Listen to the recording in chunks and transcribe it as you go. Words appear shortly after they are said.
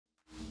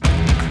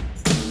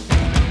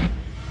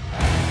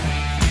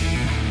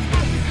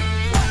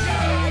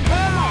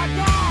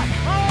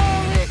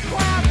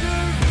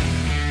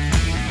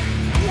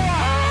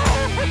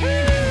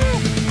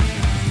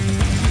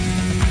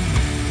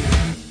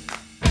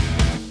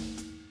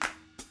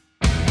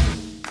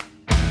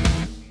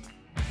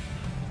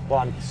Well,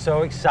 I'm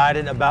so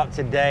excited about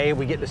today.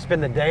 We get to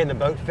spend the day in the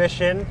boat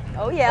fishing.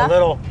 Oh yeah. A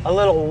little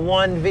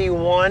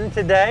 1v1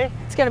 today.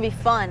 It's gonna be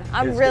fun.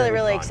 I'm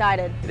really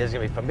excited. It is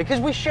gonna be fun because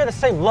we share the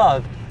same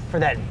love for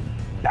that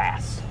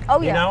bass.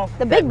 Oh yeah. You know?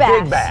 The big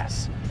bass. Big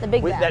bass. The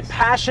big bass. That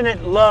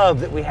passionate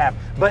love that we have.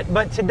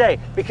 But today,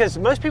 because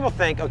most people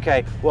think,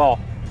 okay,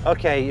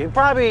 you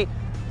probably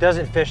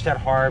doesn't fish that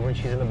hard when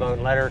she's in the boat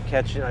and let her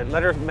catch,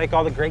 let her make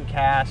all the great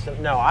casts.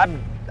 No,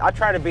 I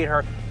try to beat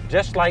her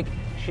just like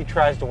she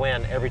tries to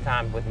win every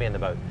time with me in the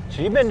boat.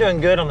 So you've been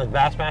doing good on the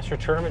Bassmaster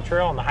Tournament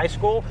Trail in the high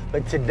school,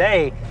 but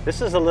today,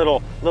 this is a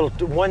little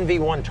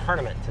 1v1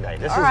 tournament today.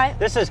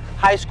 This is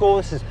high school,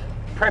 this is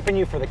prepping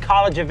you for the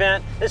college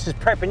event, this is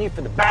prepping you for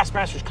the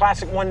Bassmasters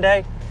Classic one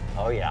day.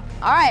 Oh yeah.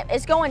 All right,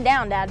 it's going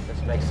down, Dad.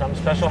 Let's make something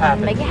special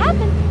happen. Make it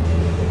happen.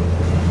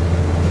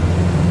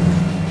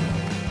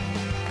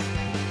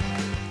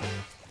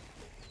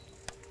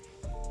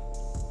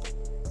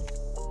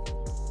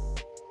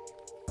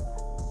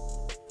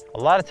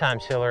 A lot of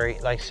times, Hilary,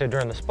 so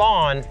during the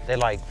spawn, they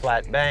like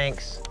flat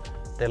banks,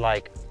 they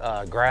like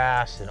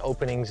grass and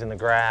openings in the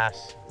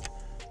grass,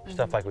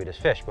 stuff like we just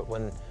fished. But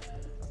when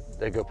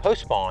they go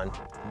post-spawn,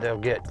 they'll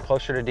get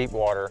closer to deep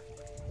water.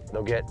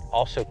 They'll get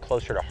also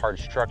closer to hard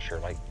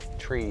structure, like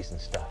trees and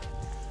stuff.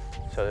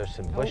 So there's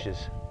some bushes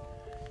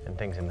and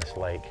things in this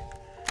lake.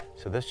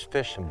 So let's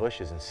fish some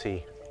bushes and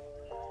see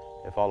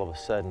if all of a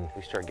sudden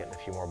we start getting a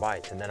few more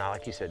bites. And then,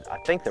 like you said, I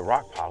think the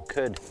rock pile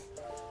could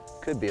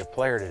be a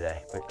player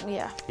today. But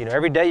yeah, you know,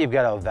 every day you've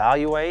got to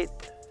evaluate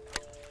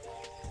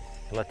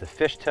and let the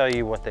fish tell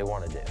you what they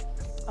want to do.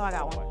 Oh, I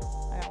got one.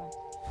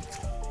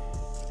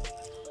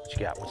 What you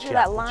got? What you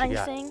got? That line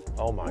thing?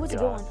 Oh my God. What's it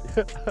going?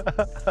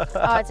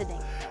 Oh, it's a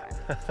ding.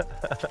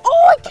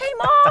 Oh, it came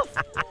off!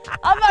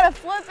 I'm about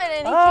to flip it and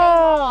it came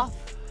off.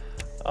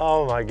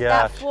 Oh my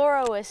gosh. That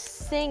fluoro was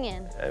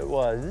singing. It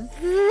was.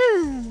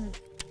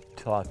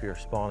 Tilapia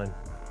spawning.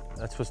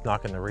 That's what's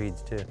knocking the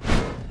reeds too.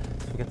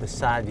 We get the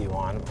side view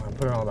on. I'm gonna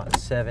put it on about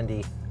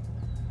 70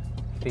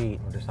 feet.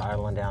 We're just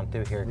idling down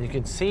through here. You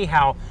can see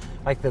how,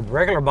 like, the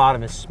regular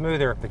bottom is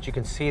smoother, but you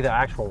can see the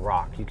actual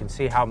rock. You can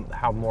see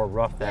how more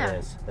rough that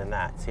is than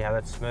that. See how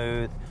that's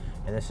smooth?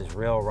 And this is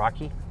real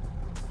rocky.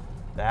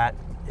 That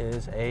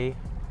is a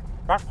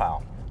rock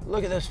pile.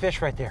 Look at those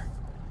fish right there.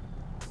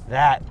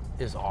 That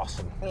is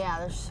awesome. Yeah,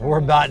 there's so We're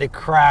about to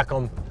crack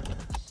them.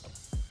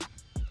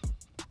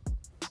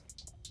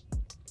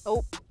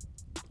 Oh,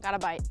 got a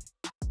bite.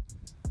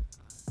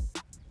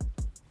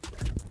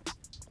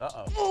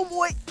 Uh-oh. Oh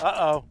boy.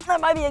 Uh-oh. That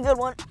might be a good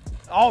one.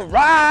 All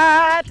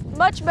right.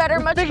 Much better,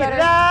 much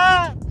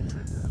better.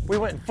 We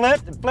went and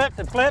flipped and flipped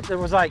and flipped. It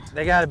was like,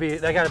 they gotta be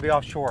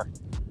offshore.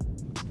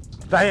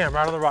 Bam,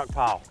 right on the rock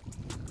pile.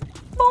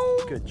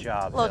 Boom. Good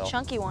job, Little Bill.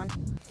 chunky one.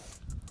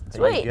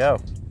 There you go.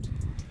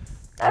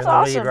 That's in the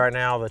awesome. lead right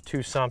now, the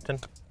 2-something.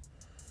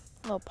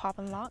 Little pop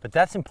and lock. But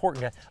that's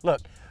important, guys.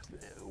 Look,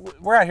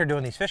 we're out here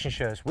doing these fishing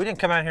shows. We didn't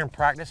come out here and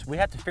practice. We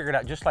have to figure it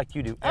out just like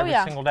you do every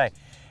single day.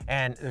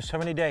 And there's so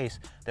many days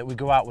that we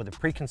go out with a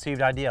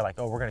preconceived idea, like,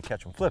 oh, we're gonna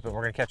catch them flipping,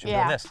 we're gonna catch them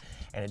doing this.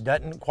 And it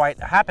doesn't quite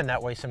happen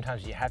that way.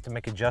 Sometimes you have to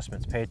make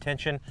adjustments. Pay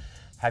attention,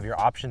 have your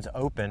options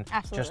open,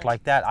 just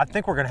like that. I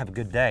think we're gonna have a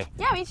good day.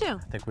 Yeah, me too.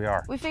 I think we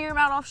are. We figure them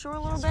out offshore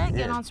a little bit,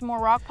 getting on some more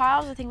rock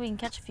piles. I think we can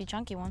catch a few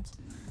chunky ones.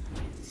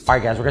 All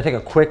right, guys, we're gonna take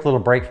a quick little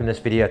break from this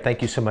video.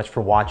 Thank you so much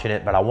for watching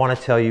it, but I wanna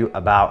tell you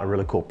about a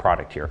really cool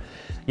product here.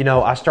 You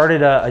know, I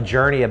started a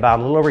journey about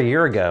a little over a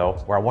year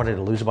ago where I wanted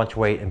to lose a bunch of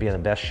weight and be in the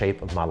best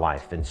shape of my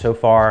life. And so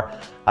far,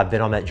 I've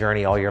been on that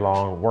journey all year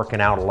long,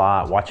 working out a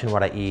lot, watching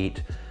what I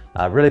eat,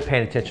 really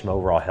paying attention to my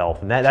overall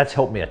health. And that's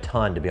helped me a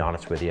ton, to be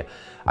honest with you.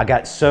 I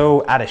got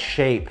so out of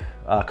shape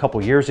a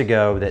couple years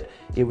ago that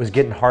it was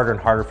getting harder and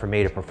harder for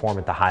me to perform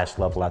at the highest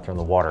level out there in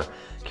the water.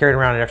 Carrying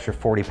around an extra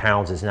 40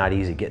 pounds is not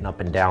easy, getting up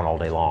and down all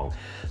day long.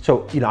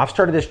 So, you know, I've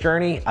started this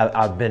journey.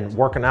 I've been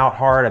working out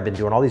hard. I've been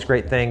doing all these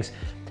great things.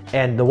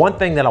 And the one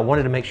thing that I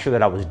wanted to make sure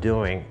that I was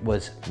doing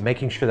was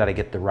making sure that I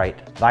get the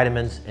right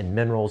vitamins and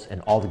minerals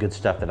and all the good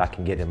stuff that I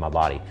can get in my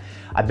body.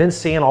 I've been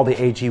seeing all the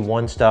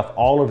AG1 stuff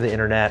all over the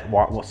internet,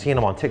 seeing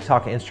them on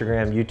TikTok,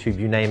 Instagram, YouTube,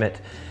 you name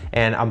it.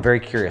 And I'm very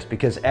curious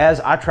because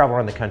as I travel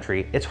around the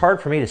country, it's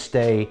hard for me to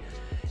stay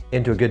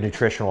into a good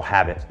nutritional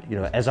habit. You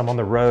know, as I'm on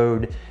the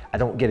road, I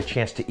don't get a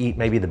chance to eat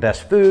maybe the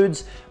best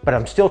foods, but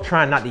I'm still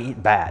trying not to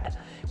eat bad.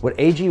 What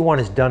AG1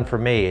 has done for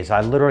me is I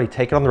literally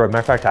take it on the road. Matter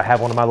of fact, I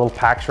have one of my little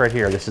packs right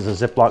here. This is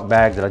a Ziploc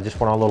bag that I just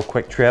went on a little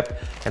quick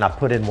trip and I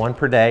put in one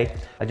per day.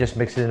 I just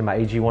mix it into my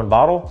AG1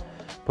 bottle,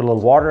 put a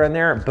little water in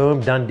there, boom,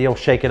 done deal,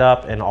 shake it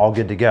up and all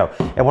good to go.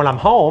 And when I'm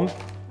home,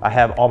 I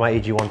have all my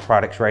AG1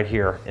 products right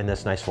here in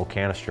this nice little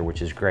canister,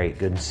 which is great,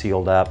 good and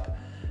sealed up.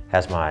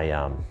 Has my,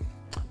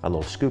 my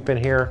little scoop in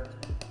here.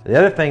 The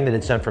other thing that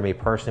it's done for me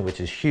personally,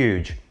 which is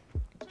huge,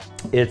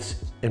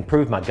 it's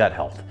improved my gut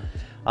health.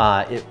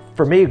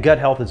 For me, gut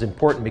health is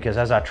important because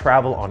as I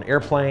travel on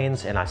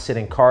airplanes and I sit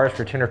in cars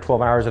for 10 or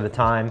 12 hours at a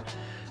time,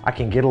 I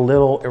can get a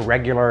little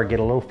irregular,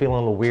 feeling a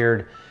little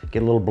weird.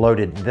 get a little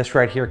bloated. This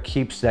right here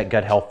keeps that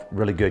gut health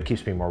really good,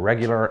 keeps me more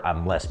regular,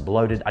 I'm less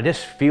bloated. I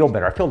just feel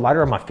better. I feel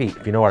lighter on my feet,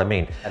 if you know what I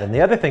mean. And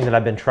the other thing that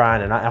I've been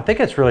trying, and I think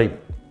it's really,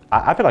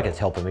 I feel like it's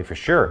helping me for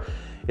sure,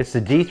 it's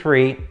the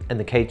D3 and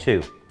the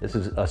K2. This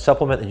is a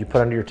supplement that you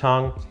put under your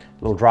tongue,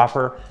 a little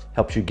dropper,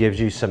 gives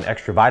you some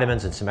extra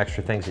vitamins and some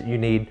extra things that you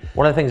need.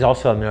 One of the things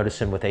also I'm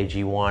noticing with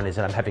AG1 is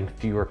that I'm having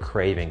fewer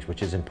cravings,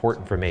 which is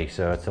important for me.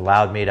 So it's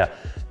allowed me to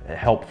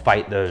help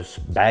fight those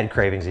bad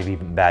cravings of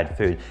even bad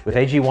food. With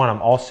AG1,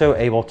 I'm also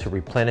able to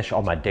replenish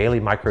all my daily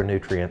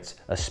micronutrients,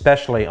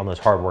 especially on those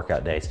hard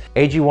workout days.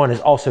 AG1 is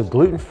also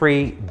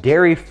gluten-free,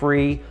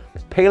 dairy-free,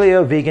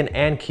 paleo, vegan,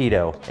 and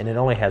keto, and it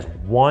only has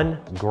 1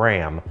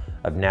 gram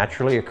of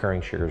naturally occurring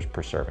sugars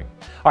per serving.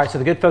 All right, so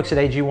the good folks at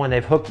AG1,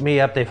 they've hooked me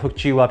up, they've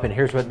hooked you up, and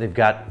here's what they've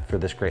got for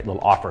this great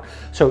little offer.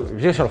 So you're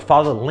just gonna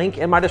follow the link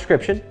in my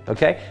description,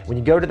 okay? When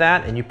you go to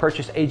that and you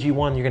purchase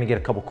AG1, you're gonna get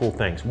a couple cool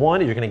things.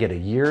 One is you're gonna get a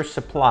year's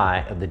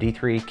supply of the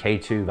D3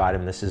 K2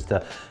 vitamin. This is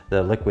the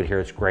liquid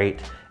here, it's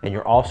great. And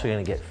you're also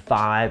gonna get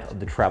 5 of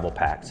the travel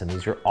packs, and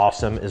these are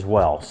awesome as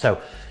well. So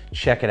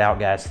check it out,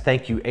 guys.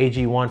 Thank you,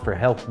 AG1, for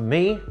helping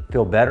me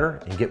feel better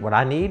and get what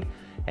I need.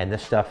 And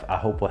this stuff I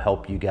hope will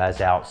help you guys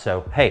out.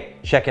 So hey,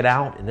 check it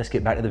out and let's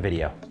get back to the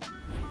video.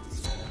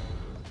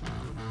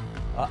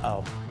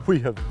 Uh-oh, we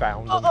have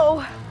found them. Uh-oh.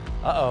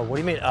 Uh-oh, what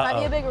do you mean uh-oh? Might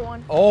be a bigger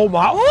one. Oh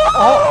my,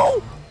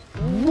 oh!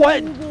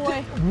 What? Oh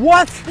boy.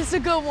 What? This is a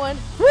good one.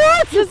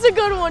 What? This is a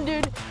good one,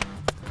 dude.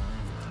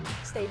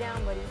 Stay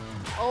down, buddy.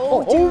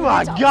 Oh, dude, oh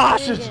my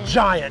gosh, it's it's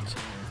giant.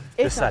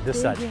 This side.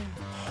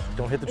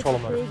 Don't hit the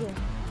trolling motor.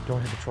 Don't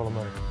hit the trolling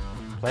motor.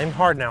 Play him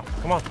hard now,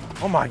 come on.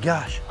 Oh my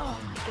gosh. Oh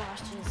my gosh,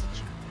 dude, it's a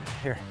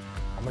giant. Here,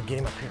 I'm gonna get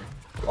him up here.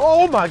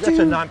 Oh my, that's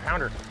a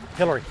 9-pounder.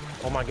 Hilary,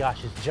 oh my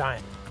gosh, it's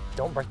giant.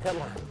 Don't break that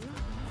line.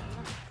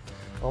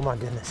 Oh my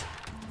goodness.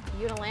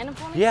 You gonna land him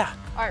for me? Yeah.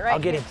 All right, right I'll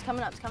get here. him. It's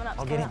coming up, it's coming up.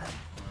 I'll get him.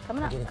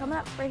 Coming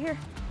up, right here.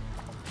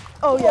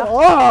 Oh yeah.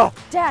 Oh.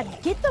 Dad,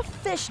 get the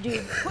fish,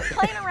 dude. Quit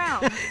playing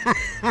around.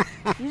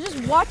 You're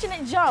just watching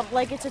it jump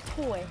like it's a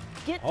toy.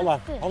 Get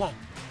the fish. Hold on.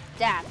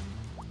 Dad.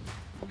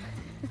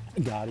 I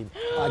got him.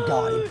 I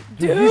got him.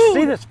 Dude, do you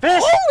see this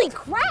fish? Holy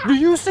crap! Do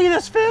you see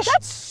this fish?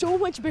 That's so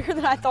much bigger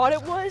than I thought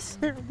it was.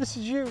 Here, this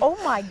is you. Oh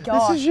my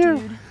gosh, this is you.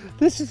 Dude.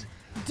 This is...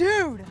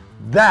 Dude.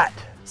 That.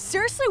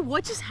 Seriously,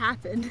 what just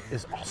happened?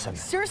 Is awesome.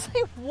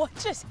 Seriously, what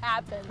just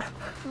happened?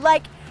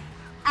 Like,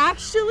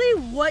 actually,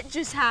 what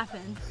just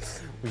happened?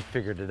 We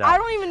figured it out. I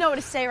don't even know what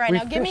to say right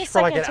now. Give me a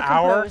second to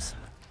compose.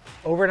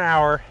 Over an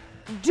hour.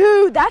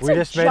 Dude, that's a giant.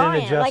 We just made an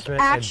adjustment, like,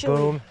 actually.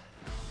 and boom.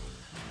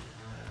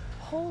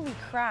 Holy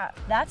crap,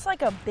 that's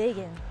like a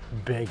biggin.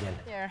 Biggin.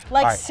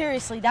 Like right.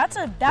 Seriously, that's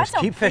a Just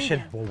keep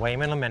fishing. We'll weigh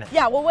him in a minute.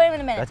 Yeah, we'll weigh him in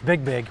a minute. That's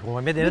big. We'll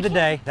weigh him at the end of the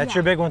day. That's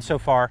your big one so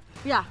far.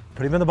 Yeah.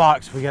 Put him in the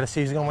box. We got to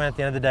see who's gonna win at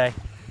the end of the day.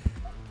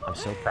 I'm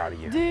so proud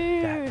of you.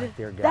 Dude, that right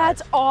there, guys.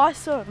 That's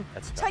awesome.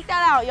 Check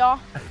that out, y'all.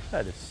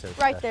 That is so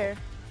right special. there.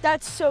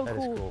 That's so that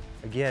cool. Is cool.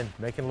 Again,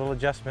 making little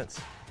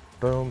adjustments.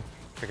 Boom,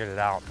 figured it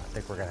out. I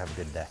think we're gonna have a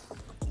good day.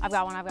 I've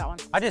got one.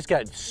 I just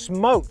got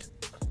smoked.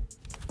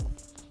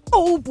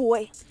 Oh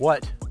boy.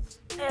 What?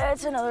 Yeah,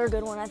 it's another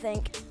good one, I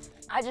think.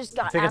 I just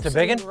got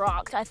absolutely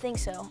rocked. I think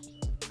so.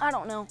 I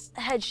don't know.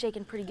 The head's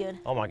shaking pretty good.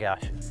 Oh my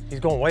gosh.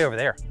 He's going way over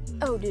there.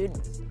 Oh, dude.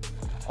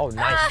 Oh,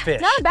 nice fish.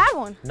 Not a bad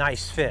one.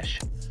 Nice fish.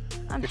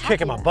 You're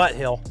kicking my butt,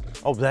 Hill.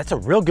 Oh, that's a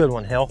real good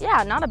one, Hill.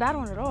 Yeah, not a bad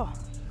one at all.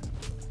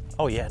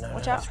 Oh yeah, no,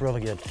 that's really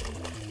good.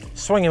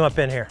 Swing him up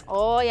in here.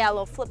 Oh yeah, a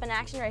little flipping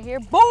action right here.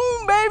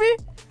 Boom,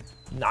 baby.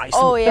 Nice.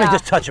 Oh yeah. Let me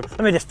just touch him.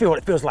 Let me just feel what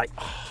it feels like.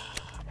 Oh,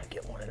 I'm gonna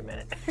get one in a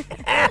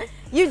minute.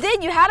 You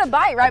did. You had a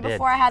bite right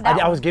before I had that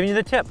one. I was giving you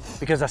the tip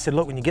because I said,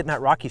 look, when you get in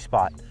that rocky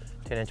spot,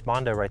 10-inch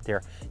Mondo right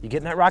there, you get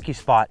in that rocky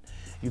spot,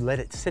 you let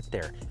it sit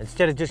there.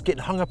 Instead of just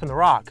getting hung up in the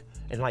rock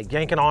and like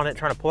yanking on it,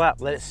 trying to pull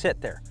out, let it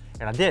sit there.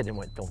 And I did, and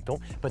went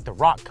don't. But the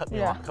rock cut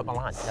me off, cut my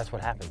line. That's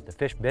what happened. The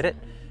fish bit it,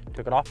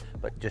 took it off,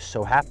 but just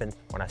so happened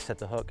when I set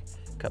the hook,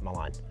 cut my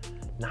line.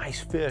 Nice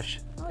fish.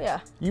 Oh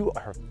yeah.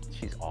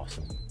 She's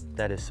awesome.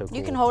 That is so cool.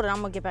 You can hold it. I'm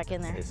gonna get back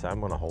in there. Yes,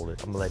 I'm gonna hold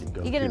it. I'm gonna let him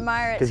go. You can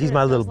admire it because he's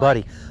my little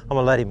buddy. I'm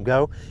gonna let him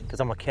go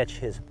because I'm gonna catch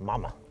his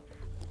mama.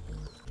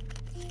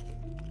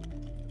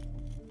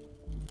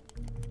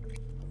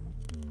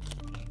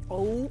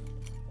 Oh.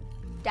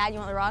 Dad, you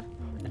want the rod?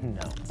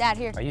 No. Dad,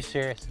 here. Are you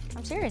serious?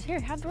 I'm serious. Here,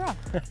 have the rod.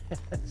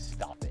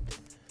 Stop it.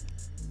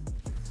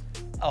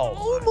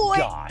 Oh, boy.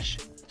 Gosh.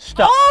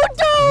 Stop. Oh,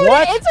 dude.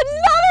 What? It's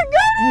another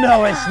good one.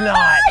 No, it's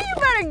not. You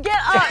better get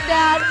up,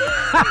 Dad.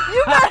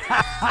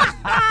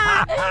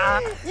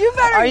 You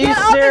better get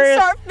up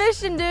and start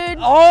fishing, dude.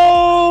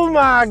 Oh,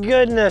 my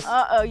goodness.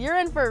 Uh-oh, you're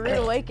in for a rude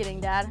awakening,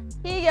 Dad.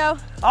 Here you go.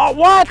 Oh,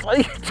 what are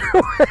you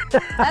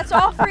doing? That's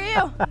all for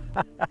you.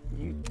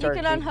 You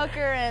can unhook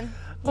her and,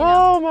 you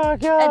know, my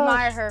God.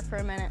 admire her for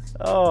a minute.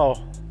 Oh.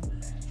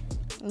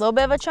 A little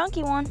bit of a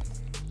chunky one.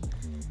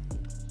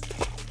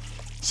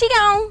 She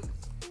gone.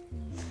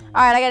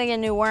 All right, I gotta get a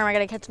new worm. I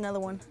gotta catch another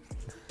one.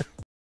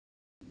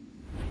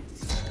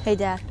 Hey,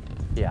 Dad.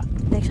 Yeah.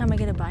 Next time I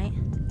get a bite,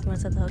 you wanna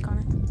set the hook on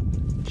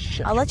it?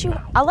 I'll let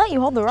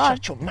you hold the rod.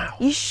 Shut your mouth.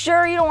 You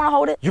sure you don't want to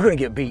hold it? You're gonna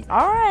get beat.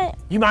 All right.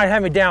 You might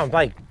have me down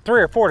like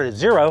 3 or 4 to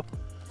 0.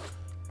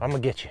 I'm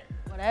gonna get you.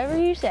 Whatever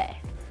you say.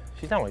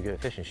 She's not only good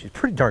at fishing, she's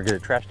pretty darn good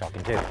at trash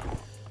talking too.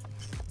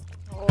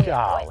 Oh,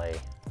 Golly.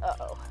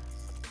 Uh-oh.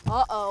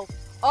 Uh-oh.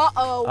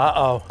 Uh-oh.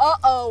 Uh-oh.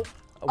 Uh-oh.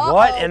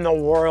 What in the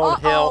world,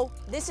 Hill?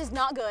 This is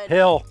not good.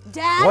 Hill.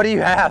 Dad. What do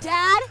you have?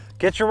 Dad.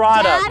 Get your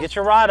rod Dad? up. Get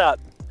your rod up.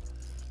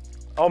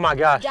 Oh my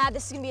gosh. Dad,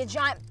 this is gonna be a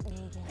giant.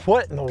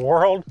 What in the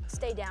world?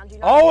 Stay down. Do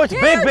not Oh, it's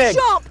big.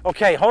 jump.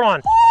 Okay, hold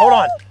on. Hold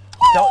on.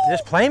 Don't,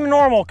 just play him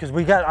normal because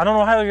we got, I don't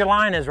know how your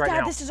line is right now.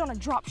 Dad, this is on a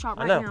drop shot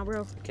right now,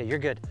 bro. Okay, you're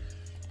good.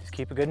 Just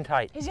keep it good and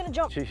tight. He's gonna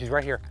jump. She's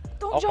right here.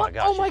 Don't jump. My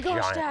gosh, oh my it's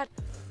gosh, giant. Dad.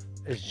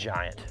 It's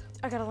giant.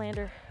 I got a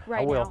lander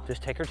right I will. now.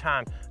 Just take her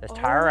time. Let's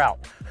tire her out.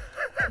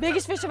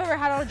 Biggest fish I've ever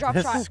had on a drop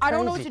shot. I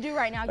don't know what to do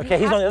right now. Okay,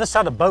 he's on the other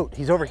side of the boat.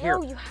 He's over here.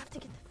 No, you have to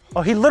get the fish.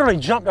 Oh, he literally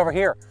jumped over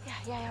here.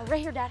 Yeah.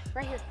 Right here, Dad.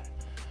 Right here.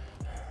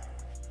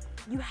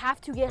 You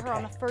have to get her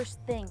on the first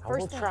thing. I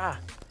will try.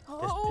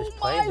 Just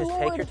play. Just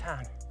take your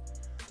time.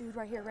 Dude,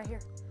 right here.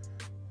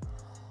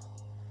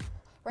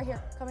 Right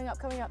here. Coming up.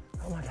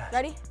 Oh my God.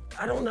 Ready?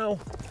 I don't know.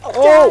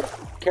 Oh,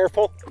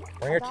 careful.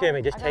 Bring her got to her.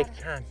 me. Just I take got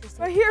your time.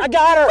 Right here. I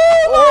got her.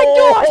 Oh my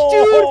gosh,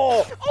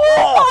 dude.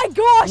 Oh my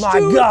gosh,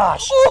 dude. My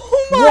gosh.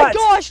 Oh my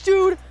gosh,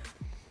 dude.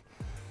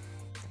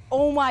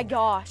 Oh my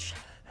gosh.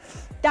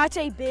 That's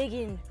a big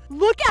one.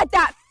 Look at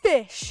that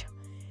fish.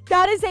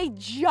 That is a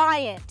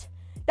giant.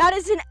 That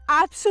is an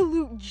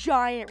absolute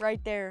giant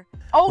right there.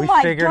 Oh my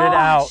gosh. We figured it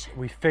out.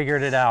 We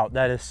figured it out.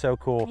 That is so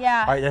cool.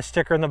 Yeah. All right, let's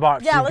stick her in the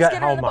box. Yeah, let's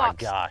get her in the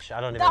box. Oh my gosh.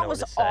 I don't even know what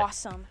to say. That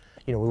was awesome.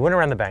 You know, we went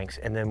around the banks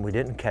and then we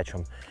didn't catch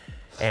them.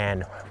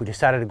 And we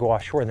decided to go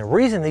offshore. And the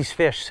reason these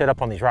fish sit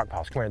up on these rock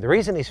piles, come here, the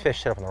reason these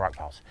fish sit up on the rock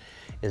piles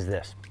is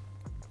this.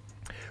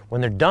 When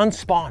they're done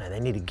spawning,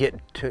 they need to get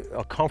to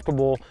a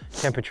comfortable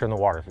temperature in the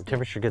water. If the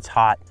temperature gets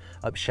hot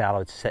up shallow,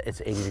 it's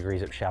 80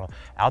 degrees up shallow.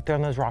 Out there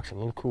on those rocks, a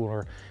little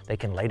cooler. They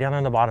can lay down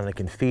on the bottom. They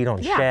can feed on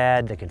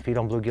shad. They can feed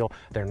on bluegill.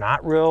 They're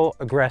not real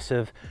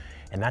aggressive.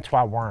 And that's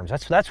why worms,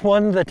 that's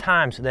one of the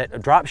times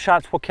that drop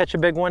shots will catch a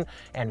big one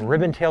and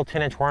ribbon tail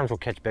 10-inch worms will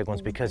catch big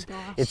ones because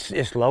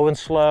it's low and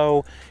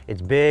slow,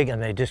 it's big,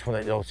 and they'll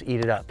just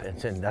eat it up.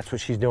 And that's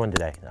what she's doing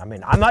today. I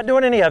mean, I'm not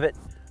doing any of it,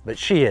 but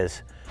she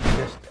is.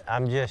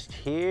 I'm just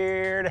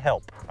here to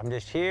help. I'm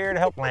just here to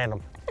help land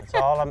them. That's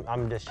all,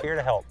 I'm just here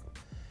to help.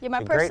 You're my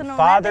It's a great personal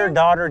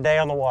father-daughter day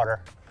on the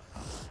water.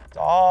 It's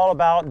all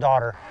about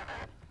daughter.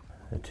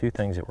 The two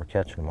things that we're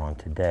catching them on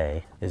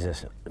today is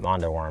this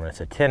Mondo worm. It's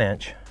a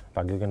 10-inch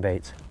by Guggen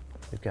Baits.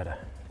 We've got a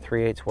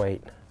 3/8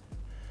 weight,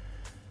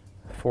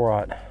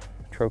 4/0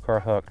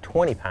 trocar hook,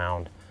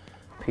 20-pound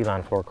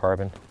P-line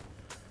fluorocarbon,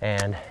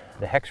 and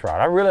the hex rod.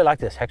 I really like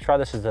this hex rod.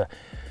 This is the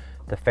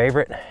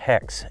favorite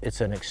hex.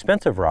 It's an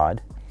expensive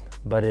rod,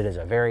 but it is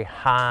a very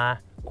high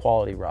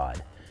quality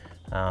rod.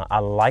 I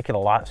like it a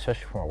lot,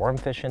 especially for worm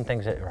fishing,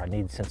 things that I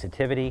need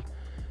sensitivity,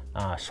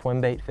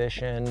 swim bait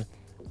fishing,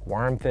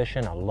 worm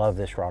fishing. I love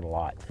this rod a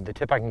lot. The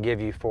tip I can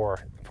give you for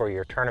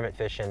your tournament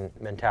fishing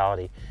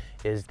mentality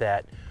is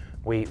that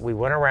we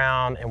went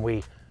around and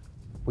we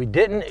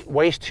didn't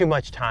waste too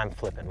much time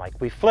flipping. Like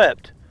we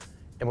flipped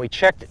and we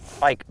checked,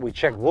 like we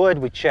checked wood,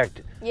 we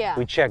checked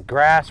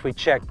grass, we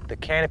checked the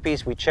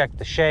canopies, we checked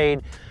the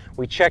shade,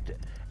 we checked,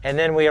 and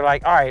then we were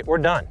like, all right, we're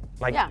done.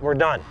 We're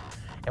done.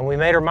 And we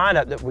made our mind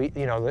up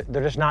that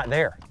they're just not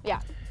there. Yeah.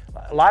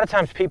 A lot of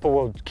times people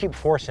will keep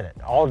forcing it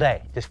all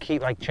day. Just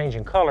keep like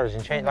changing colors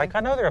and change. Like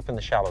I know they're up in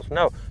the shallows.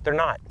 No, they're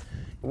not.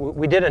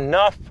 We did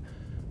enough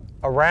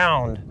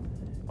around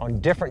on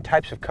different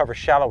types of cover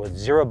shallow with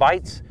 0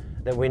 bites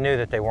that we knew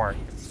that they weren't.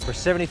 For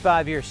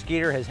 75 years,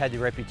 Skeeter has had the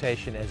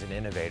reputation as an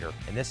innovator,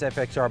 and this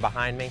FXR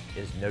behind me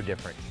is no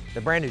different.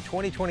 The brand new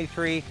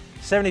 2023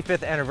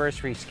 75th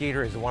anniversary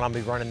Skeeter is the one I'll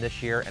be running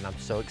this year, and I'm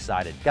so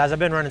excited. Guys, I've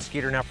been running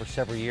Skeeter now for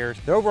several years.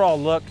 The overall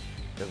look,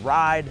 the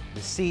ride,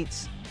 the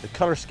seats, the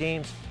color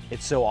schemes,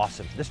 it's so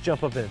awesome. Let's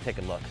jump up in and take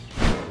a look.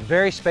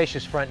 Very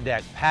spacious front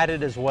deck,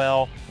 padded as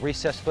well,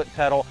 recessed foot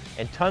pedal,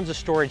 and tons of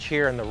storage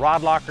here in the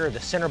rod locker, the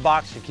center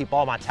box to keep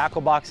all my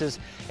tackle boxes,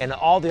 and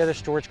all the other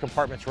storage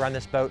compartments around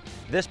this boat.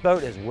 This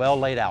boat is well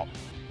laid out.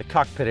 The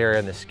cockpit area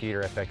in the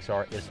Skeeter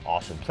FXR is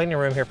awesome. Plenty of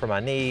room here for my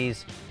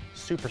knees,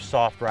 super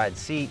soft ride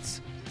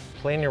seats,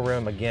 plenty of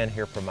room again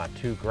here for my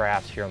 2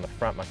 graphs here on the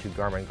front, my 2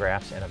 Garmin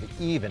graphs, and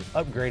I've even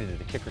upgraded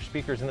the kicker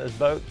speakers in this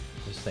boat.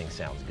 This thing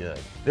sounds good.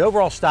 The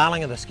overall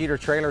styling of the Skeeter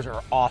trailers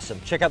are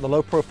awesome. Check out the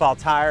low profile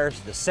tires,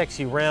 the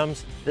sexy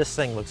rims. This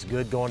thing looks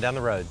good going down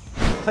the road.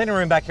 Plenty of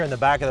room back here in the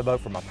back of the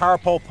boat for my power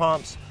pole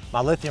pumps,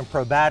 my lithium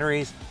pro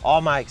batteries, all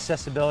my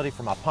accessibility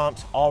for my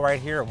pumps, all right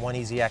here in one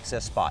easy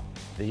access spot.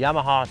 The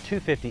Yamaha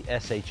 250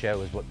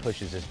 SHO is what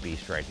pushes this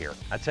beast right here.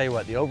 I tell you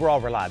what, the overall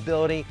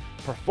reliability,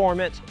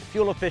 performance,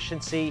 fuel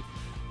efficiency,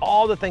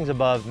 all the things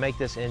above make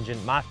this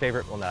engine my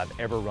favorite one that I've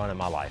ever run in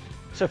my life.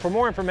 So for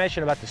more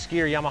information about the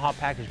Skeeter Yamaha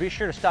package, be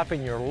sure to stop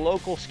in your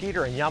local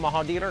Skeeter and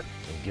Yamaha dealer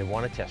and give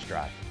one a test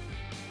drive.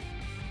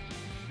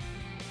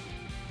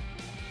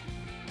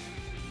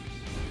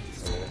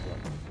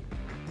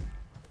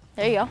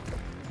 There you go.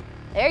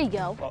 There you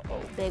go.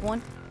 Uh-oh. Big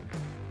one.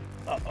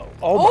 Uh-oh.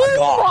 Oh my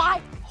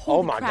gosh.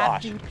 Holy my crap,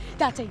 gosh. dude.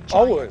 That's a giant.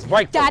 Oh, it's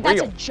right for Dad, real.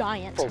 that's a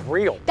giant. For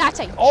real. That's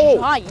a Oh.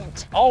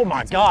 giant. Oh my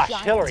That's a gosh,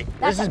 giant. Hilary.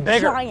 That's This is a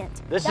bigger.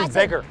 Giant. This That's is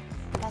bigger.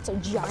 That's a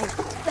giant.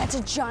 That's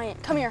a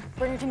giant. Come here.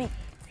 Bring her to me.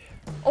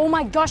 Oh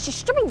my gosh, she's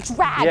still being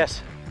dragged.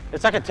 Yes.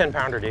 It's like a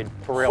 10-pounder, dude.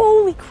 For real.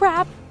 Holy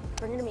crap.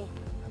 Bring her to me.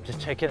 I'm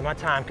just taking my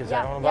time because Yeah,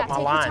 I don't know about my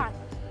take line. your time.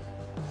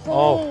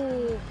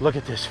 Oh, look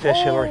at this fish,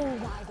 Hilary. Oh my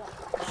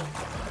gosh.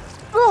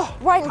 Oh,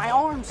 right in my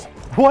arms.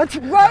 What?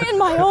 Right in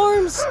my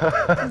arms.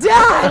 Dad!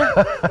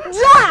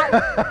 Dad!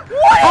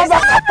 What How is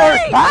about my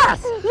first happening?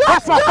 bass? Let's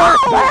That's my go!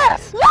 first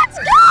bass. Let's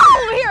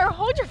go! Here,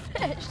 hold your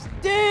fish.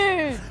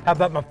 Dude! How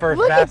about my first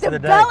Look bass at the of the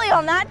day? belly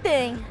on that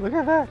thing. Look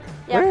at that.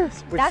 Yeah, Which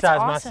that's side's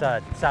awesome. my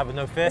side? Side with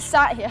no The fish?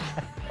 side, yeah.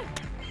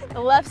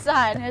 The left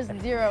side has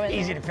 0 in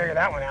Easy it. to figure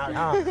that one out,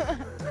 huh?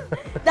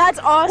 That's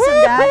awesome,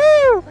 Dad.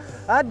 Woo-hoo!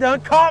 I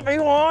done caught me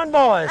one,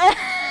 boys.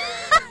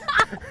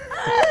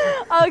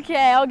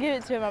 Okay, I'll give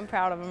it to him. I'm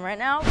proud of him right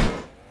now.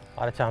 A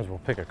lot of times we'll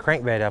pick a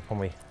crankbait up when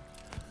we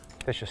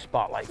fish a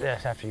spot like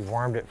this after you've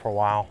wormed it for a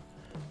while.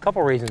 A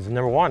couple reasons.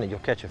 Number one, you'll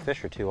catch a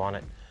fish or two on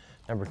it.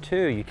 Number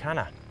two, you kind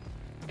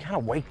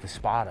of wake the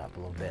spot up a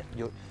little bit.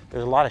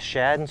 There's a lot of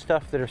shad and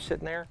stuff that are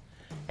sitting there,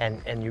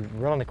 and you're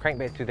running the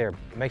crankbait through there.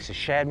 It makes the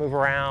shad move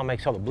around,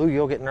 makes all the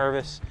bluegill get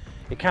nervous.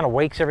 It kind of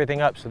wakes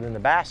everything up. So then the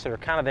bass that are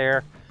kind of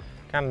there,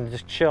 kind of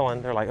just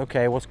chilling, they're like,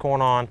 okay, what's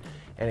going on?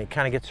 And it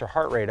kind of gets their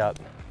heart rate up,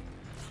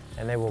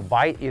 and they will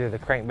bite either the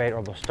crankbait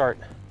or they'll start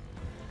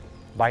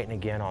biting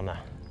again on the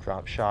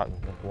drop shot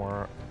and the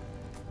worm.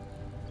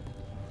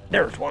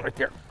 There's one right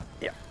there.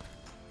 Yeah.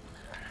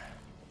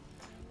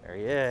 There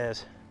he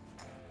is.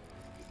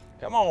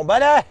 Come on,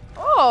 buddy.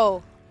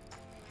 Oh,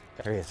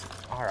 There he is.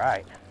 All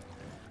right.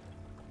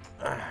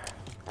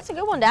 that's a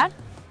good one, Dad.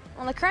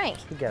 On the crank.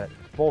 You got it.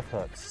 Both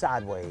hooks,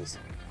 sideways.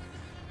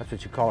 That's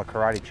what you call a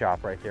karate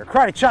chop right there.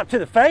 Karate chop to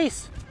the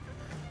face.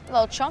 A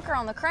little chunker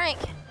on the crank.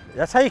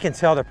 That's how you can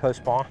tell they're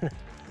post-spawn.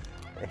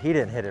 He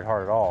didn't hit it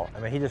hard at all. I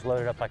mean, he just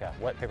loaded up like a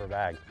wet paper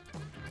bag.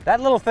 That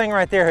little thing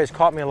right there has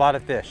caught me a lot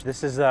of fish.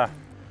 This is the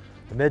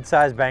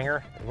mid-size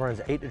banger. It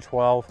runs 8 to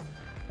 12.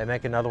 They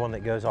make another one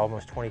that goes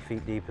almost 20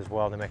 feet deep as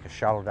well. They make a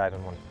shallow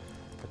diving one.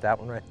 But that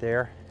one right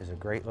there is a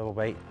great little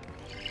bait.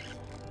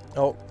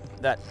 Oh,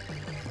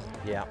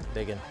 yeah,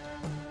 biggin.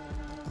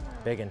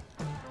 Biggin.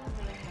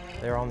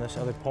 They're on this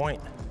other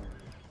point.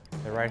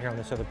 They're right here on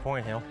this other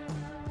point, Hill.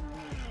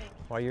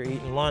 While you're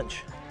eating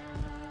lunch,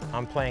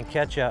 I'm playing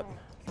catch up.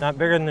 Not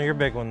bigger than your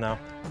big one though.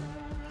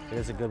 It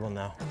is a good one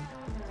though.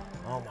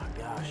 Oh my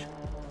gosh.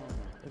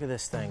 Look at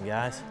this thing,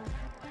 guys.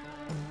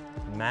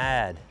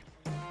 Mad.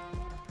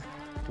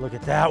 Look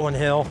at that one,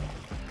 Hill.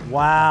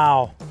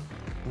 Wow.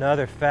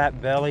 Another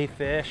fat belly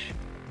fish.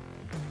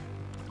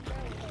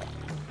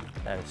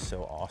 That is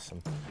so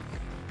awesome.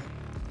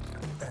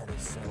 That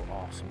is so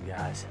awesome,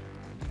 guys.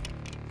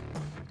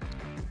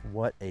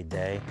 What a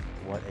day,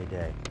 what a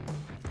day.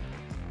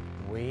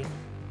 We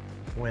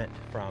went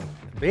from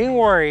being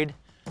worried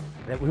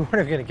that we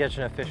weren't going to catch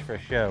enough fish for a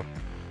show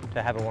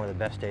to having one of the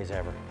best days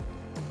ever.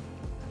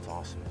 That's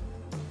awesome.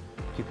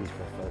 Keep these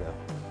for a photo.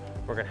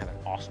 We're going to have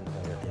an awesome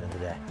photo at the end of the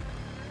day.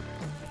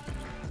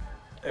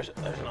 There's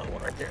another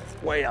one right there,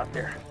 way out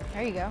there.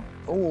 There you go.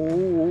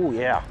 Oh,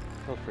 yeah.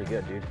 Feels pretty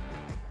good, dude.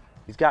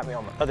 He's got me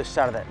on the other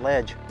side of that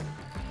ledge.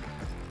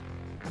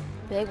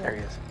 Big one. There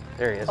he is.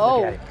 There he is. Oh.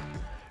 Look at him.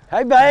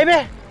 Hey,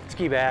 baby.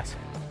 Ski bass.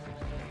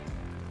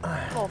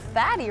 A little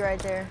fatty right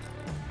there.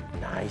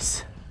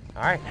 Nice.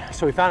 All right,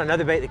 so we found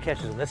another bait that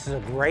catches them. This is a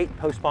great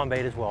post-spawn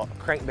bait as well.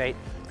 A crankbait,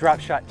 drop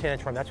shot,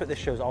 10-inch worm. That's what this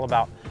show is all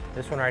about.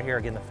 This one right here,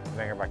 again, the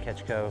banger by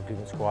Catch Co,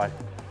 Googan Squad.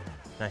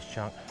 Nice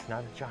chunk.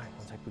 Not a giant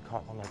ones like we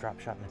caught on the drop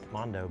shot in the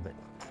Mondo, but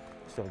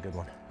still a good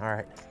one. All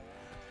right.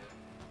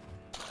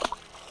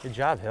 Good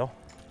job, Hill.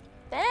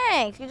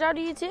 Thanks. Good job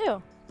to you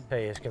too.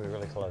 Hey, it's gonna be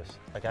really close.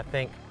 Like I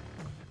think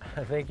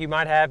you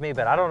might have me,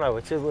 but I don't know.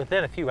 It's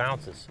within a few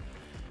ounces.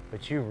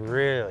 But you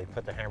really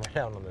put the hammer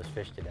down on those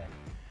fish today.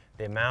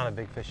 The amount of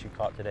big fish you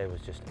caught today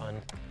was just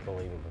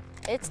unbelievable.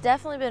 It's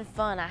definitely been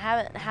fun. I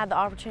haven't had the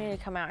opportunity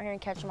to come out here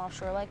and catch them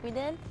offshore like we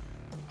did.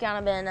 Kind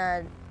of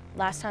been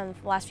last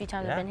few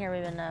times I've been here,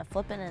 we've been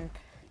flipping and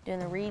doing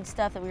the reed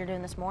stuff that we were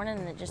doing this morning,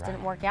 and it just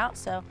didn't work out.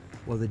 So.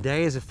 Well, the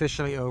day is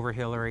officially over,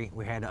 Hilary.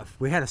 We had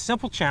a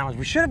simple challenge.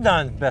 We should have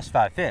done best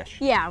 5 fish.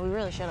 Yeah, we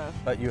really should have.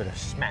 But you would have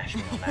smashed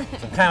me on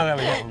that. So kind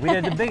of we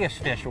did the biggest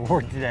fish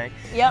award today.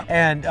 Yep.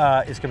 And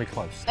it's gonna be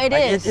close. It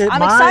is.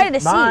 I'm excited to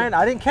see.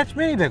 I didn't catch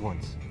many big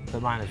ones,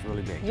 but mine is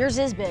really big. Yours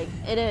is big.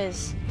 It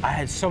is. I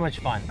had so much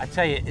fun. I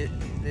tell you,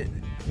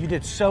 you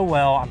did so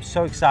well. I'm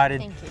so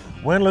excited. Thank you.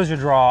 Win, lose, or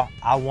draw,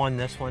 I won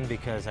this one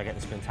because I got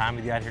to spend time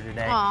with you out here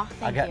today. Aw,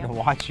 I got thank to you.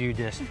 watch you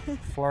just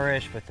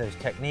flourish with those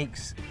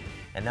techniques,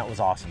 and that was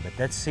awesome. But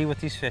let's see what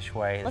these fish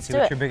weigh. Let's see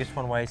what your biggest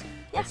one weighs.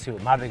 Yeah. Let's see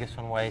what my biggest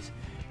one weighs.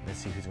 Let's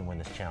see who's gonna win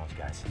this challenge,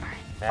 guys.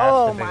 That's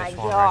Oh the my biggest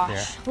one right there.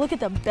 gosh. Look at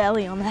the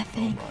belly on that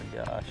thing. Oh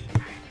my gosh.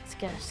 It's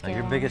gonna Now scare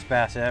your him. biggest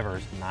bass ever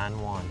is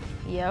 9-1.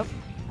 Yep.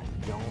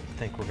 I don't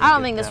think we're gonna I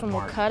don't get think this that one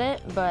mark. will cut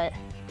it, but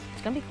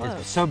It's gonna be close.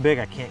 It's so big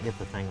I can't get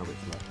the thing over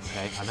its lip.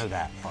 Okay, I know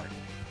that part.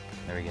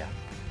 There we go.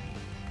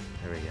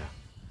 There we go.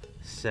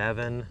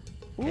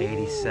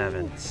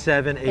 787.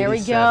 787. There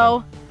we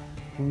go.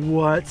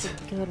 What? That's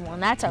a good one.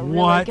 That's a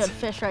really good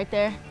fish right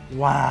there.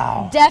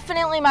 Wow.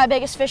 Definitely my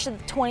biggest fish of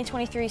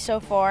 2023 so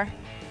far.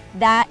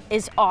 That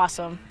is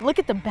awesome. Look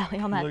at the belly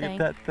on that thing.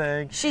 Look at that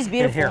thing. She's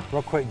beautiful. And here,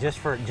 real quick,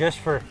 just to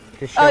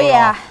show oh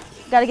yeah,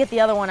 off, got to get the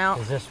other one out.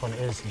 because this one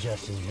is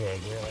just as big,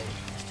 really.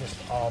 It's just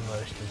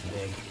almost as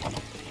big.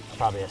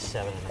 Probably a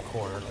 7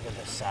 1/4. Look at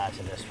the size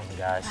of this one,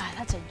 guys. Ah,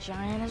 that's a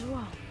giant as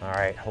well. All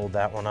right, hold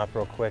that one up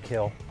real quick,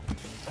 Hill.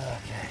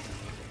 Okay.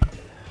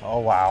 Oh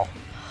wow.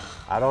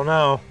 I don't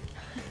know.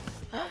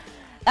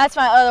 That's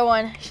my other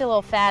one. She's a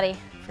little fatty,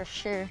 for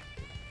sure.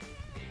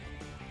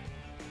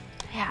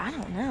 Yeah, I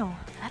don't know.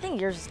 I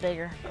think yours is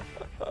bigger.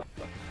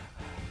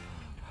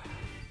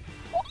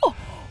 Oh,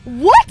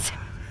 what?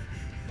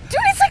 Dude,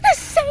 it's like the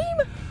same.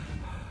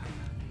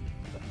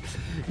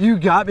 You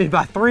got me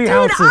by 3 Dude,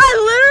 ounces. I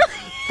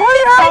literally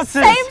 3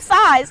 ounces. Same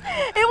size.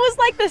 It was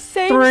like the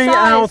same 3 size.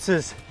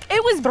 ounces.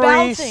 It was 3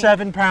 bouncing.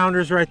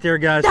 7-pounders right there,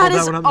 guys. That Hold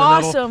is that one up in the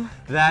awesome. middle.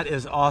 That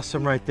is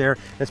awesome right there.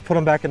 Let's put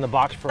them back in the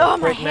box for a Oh,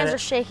 my quick hands minute. are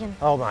shaking.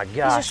 Oh my These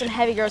gosh. are some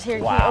heavy girls.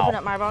 Here, Wow. can you open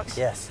up my box?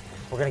 Yes.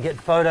 We're gonna get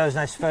photos,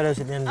 nice photos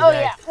at the end of the Oh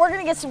day. yeah, we're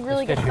gonna get some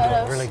really good Fish are doing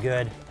photos. really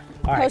good.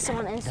 All right. Post them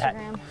on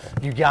Instagram.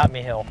 You got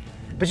me, Hill.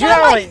 But you They're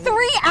got like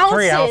 3 ounces.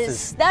 3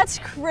 ounces. That's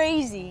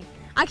crazy.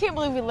 I can't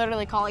believe we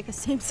literally caught like the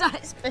same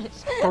size fish.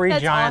 3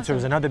 That's giants. There awesome.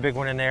 was another big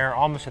one in there,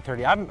 almost a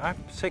 30. I'd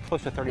say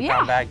close to 30 Yeah,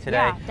 pound bag today.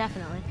 yeah,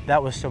 definitely.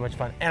 That was so much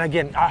fun. And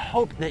again, I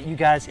hope that you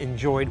guys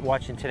enjoyed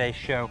watching today's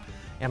show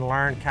and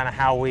learned kind of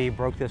how we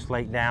broke this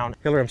lake down.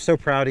 Hilary, I'm so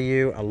proud of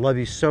you. I love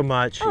you so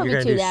much. Oh, You're me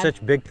gonna too, do Dad.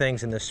 such big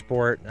things in this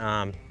sport.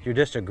 You're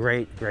just a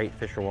great, great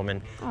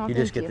fisherwoman. Oh, you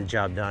just thank get you. the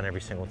job done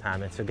every single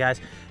time. And so guys,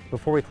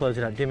 before we close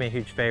it up, do me a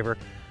huge favor.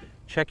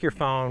 Check your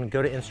phone,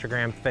 go to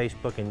Instagram,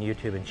 Facebook, and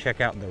YouTube, and check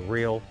out The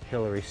Real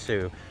Hilary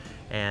Sue.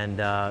 And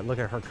look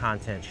at her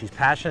content. She's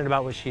passionate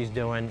about what she's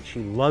doing.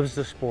 She loves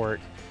the sport,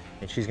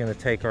 and she's gonna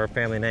take our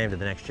family name to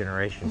the next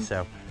generation.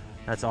 So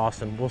that's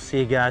awesome. We'll see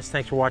you guys.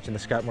 Thanks for watching the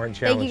Scott Martin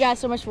Challenge. Thank you guys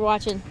so much for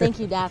watching. Thank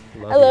you, Dad.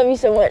 Love I love you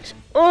so much.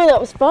 Oh, that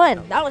was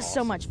fun. That was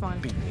so much fun.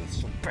 Beat me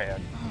so bad.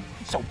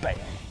 So bad.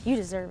 You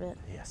deserve it.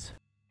 Yes.